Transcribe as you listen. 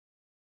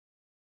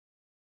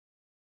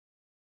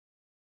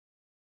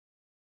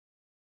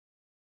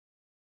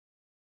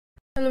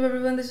Hello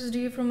everyone, this is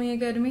D from my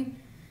academy.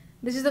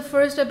 This is the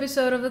first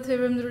episode of the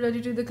theorems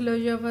related to the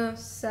closure of a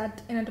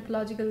set in a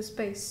topological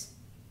space.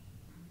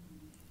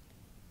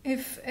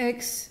 If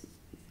X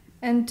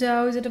and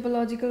tau is a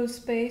topological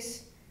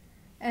space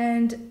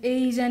and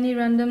A is any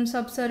random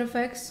subset of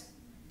X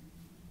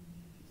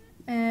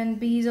and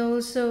B is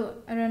also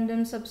a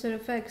random subset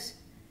of X,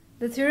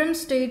 the theorem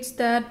states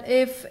that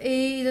if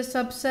A is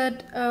a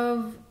subset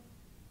of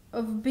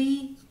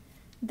B,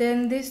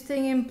 then this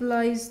thing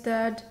implies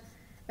that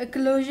a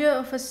closure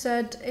of a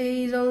set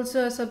A is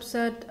also a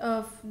subset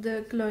of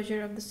the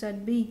closure of the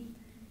set B.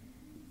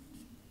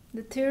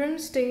 The theorem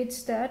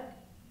states that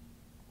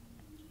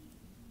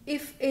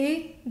if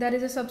A, that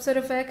is a subset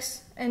of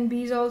X, and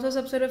B is also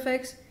a subset of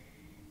X,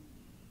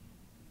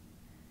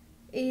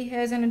 A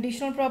has an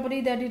additional property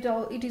that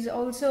it is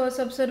also a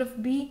subset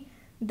of B,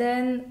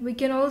 then we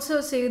can also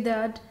say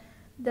that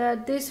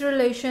this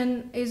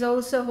relation is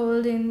also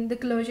holding the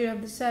closure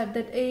of the set,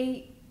 that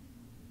A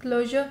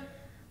closure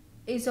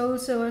is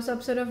also a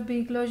subset of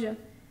B closure.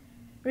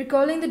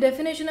 Recalling the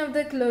definition of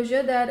the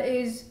closure, that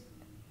is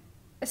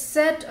a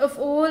set of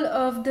all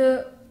of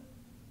the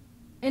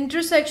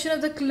intersection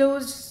of the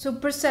closed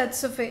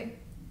supersets of A,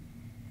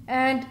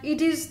 and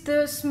it is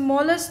the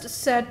smallest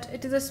set,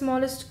 it is the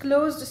smallest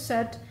closed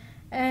set.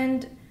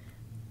 And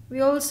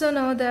we also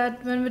know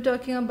that when we're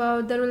talking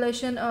about the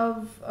relation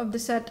of the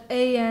set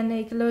A and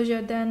A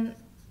closure, then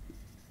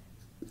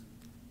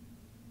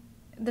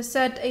the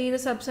set A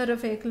is a subset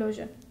of A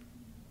closure.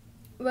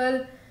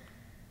 Well,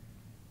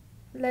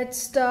 let's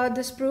start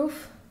this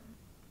proof.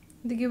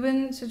 The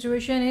given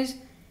situation is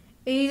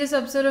A is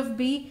a subset of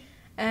B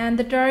and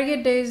the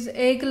target is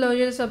A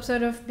closure is a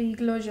subset of B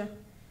closure.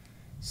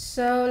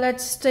 So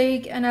let's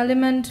take an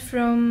element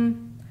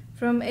from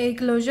A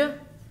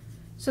closure.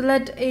 So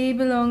let A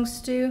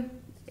belongs to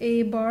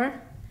A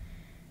bar,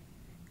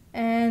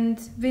 and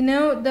we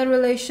know the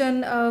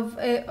relation of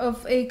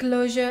A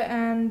closure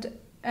and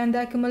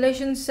the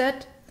accumulation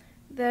set,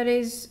 that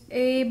is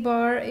A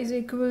bar is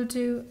equal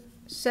to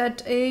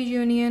set A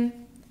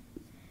union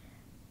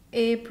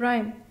A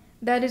prime.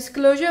 That is,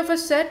 closure of a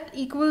set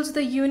equals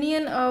the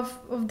union of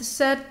the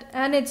set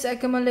and its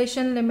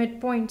accumulation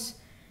limit points.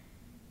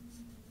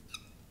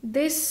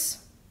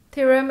 This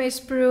theorem is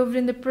proved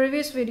in the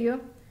previous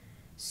video.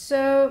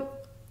 So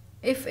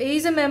if A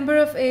is a member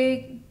of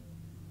A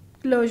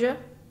closure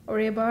or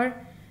A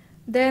bar,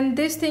 then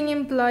this thing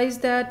implies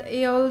that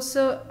A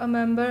also a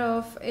member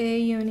of A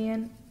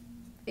union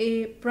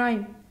A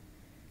prime.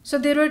 So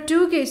there are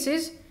two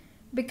cases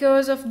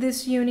because of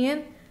this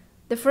union.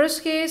 The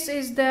first case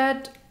is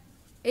that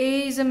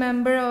A is a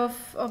member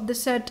of the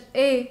set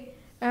A,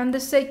 and the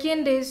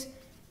second is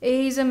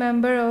A is a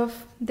member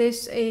of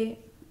this A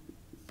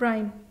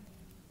prime.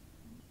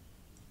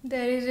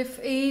 That is, if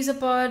A is a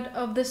part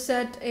of the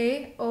set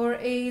A, or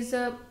A is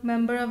a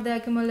member of the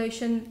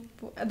accumulation,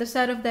 the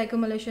set of the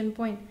accumulation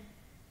point.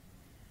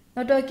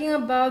 Now talking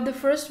about the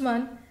first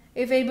one,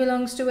 if A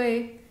belongs to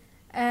A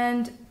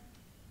and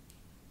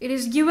it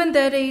is given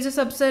that A is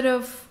a subset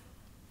of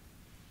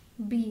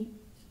B,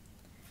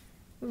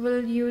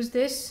 we'll use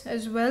this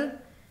as well,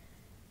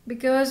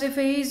 because if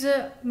A is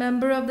a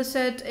member of the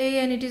set A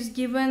and it is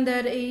given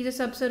that A is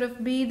a subset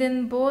of B,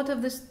 then both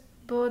of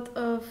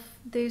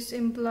this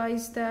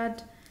implies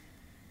that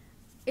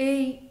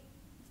A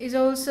is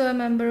also a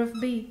member of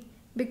B,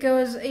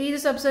 because A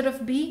is a subset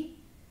of B.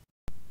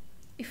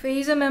 If A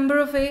is a member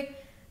of A,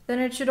 then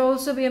it should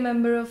also be a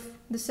member of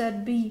the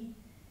set B.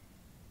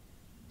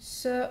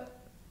 So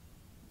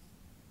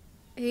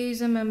A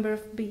is a member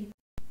of B.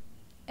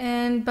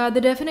 And by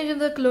the definition of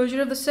the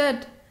closure of the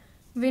set,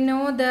 we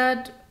know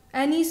that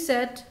any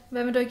set,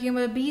 when we're talking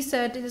about a B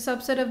set, is a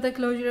subset of the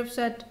closure of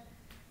set.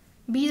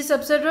 B is a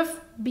subset of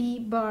B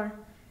bar.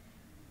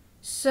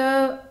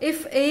 So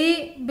if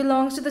A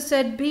belongs to the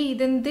set B,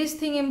 then this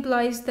thing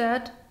implies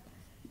that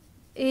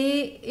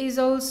A is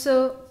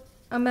also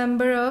a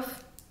member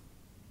of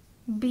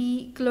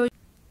B closure.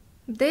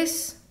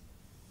 This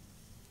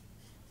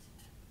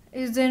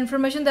is the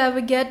information that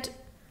we get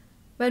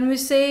when we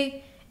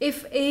say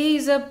if A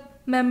is a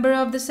member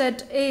of the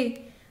set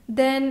A,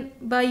 then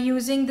by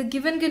using the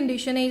given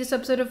condition A is a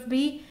subset of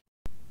B,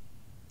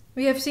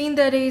 we have seen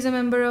that A is a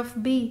member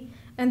of B.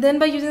 And then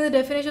by using the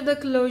definition of the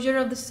closure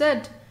of the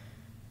set,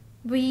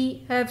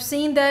 we have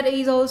seen that A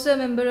is also a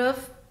member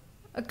of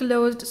a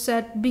closed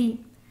set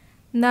B.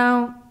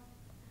 Now,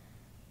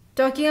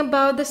 talking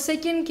about the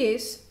second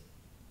case,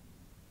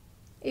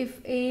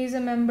 if A is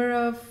a member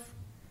of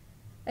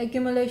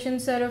accumulation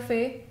set of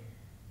A,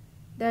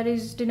 that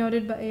is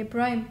denoted by A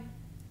prime,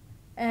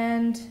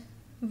 and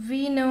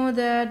we know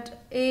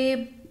that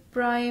A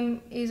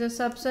prime is a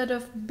subset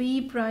of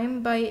B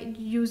prime by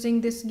using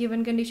this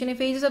given condition.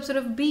 If A is a subset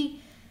of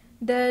B,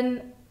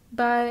 then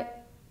by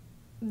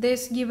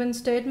this given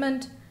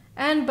statement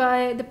and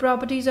by the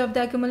properties of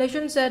the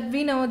accumulation set,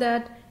 we know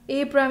that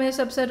A prime is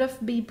a subset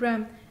of B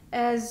prime,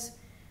 as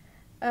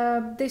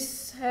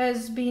this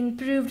has been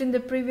proved in the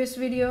previous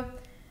video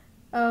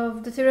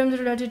of the theorems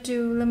related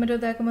to limit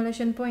of the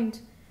accumulation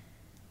point.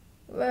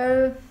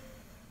 Well,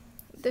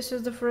 this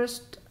is the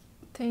first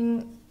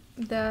thing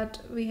that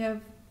we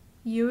have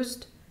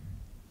used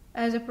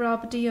as a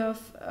property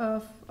of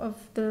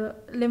the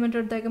limit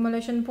or the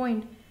accumulation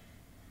point,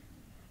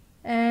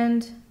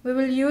 and we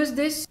will use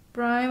this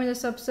prime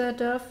as a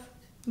subset of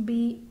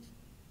B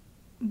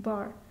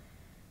bar,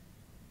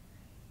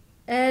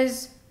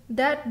 as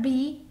that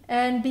B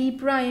and B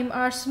prime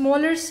are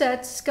smaller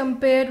sets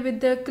compared with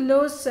the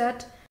closed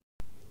set.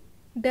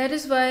 That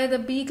is why the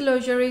B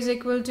closure is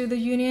equal to the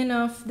union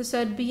of the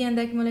set B and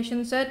the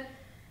accumulation set.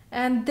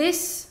 And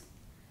this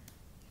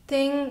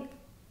thing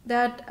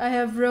that I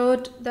have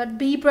wrote, that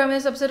B prime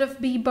is a subset of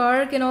B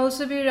bar, can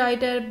also be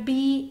written as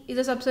B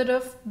is a subset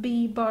of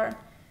B bar.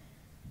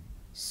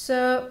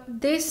 So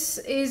this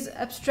is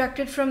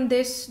abstracted from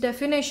this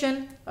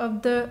definition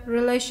of the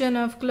relation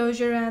of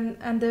closure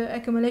and the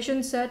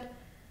accumulation set.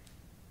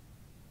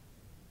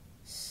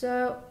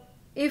 So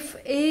if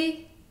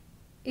A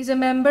is a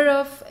member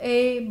of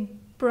A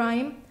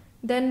prime,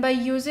 then by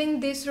using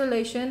this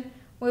relation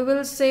we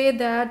will say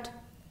that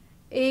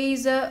A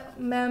is a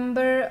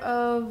member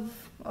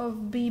of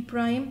B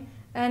prime,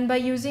 and by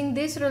using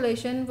this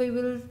relation we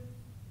will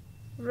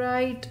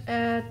write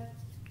at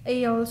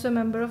A also a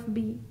member of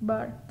B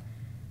bar.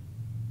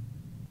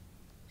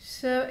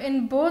 So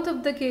in both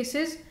of the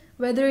cases,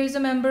 whether A is a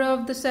member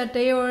of the set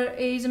A or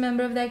A is a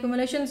member of the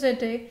accumulation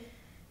set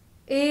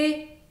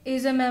A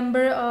is a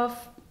member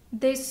of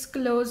this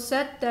closed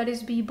set, that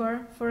is B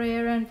bar, for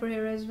here and for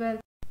here as well.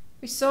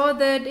 We saw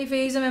that if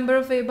A is a member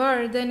of A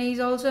bar, then A is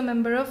also a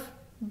member of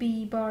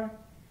B bar.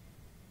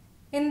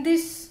 In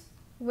this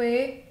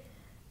way,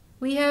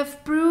 we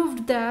have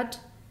proved that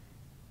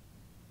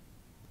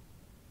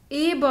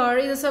A bar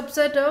is a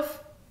subset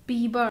of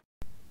B bar.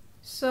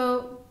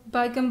 So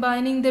by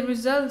combining the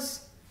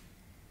results,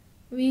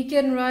 we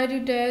can write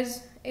it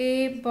as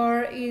A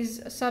bar is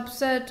a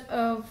subset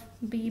of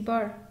B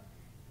bar,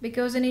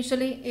 because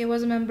initially A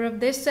was a member of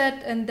this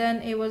set and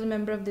then A was a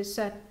member of this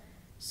set.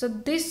 So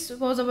this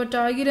was our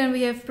target and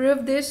we have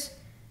proved this.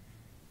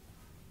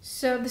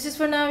 So this is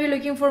for now. If you're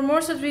looking for more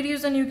such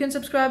videos, then you can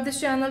subscribe this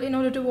channel in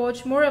order to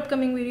watch more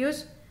upcoming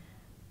videos.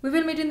 We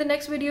will meet in the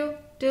next video.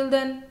 Till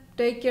then,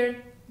 take care.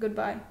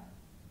 Goodbye.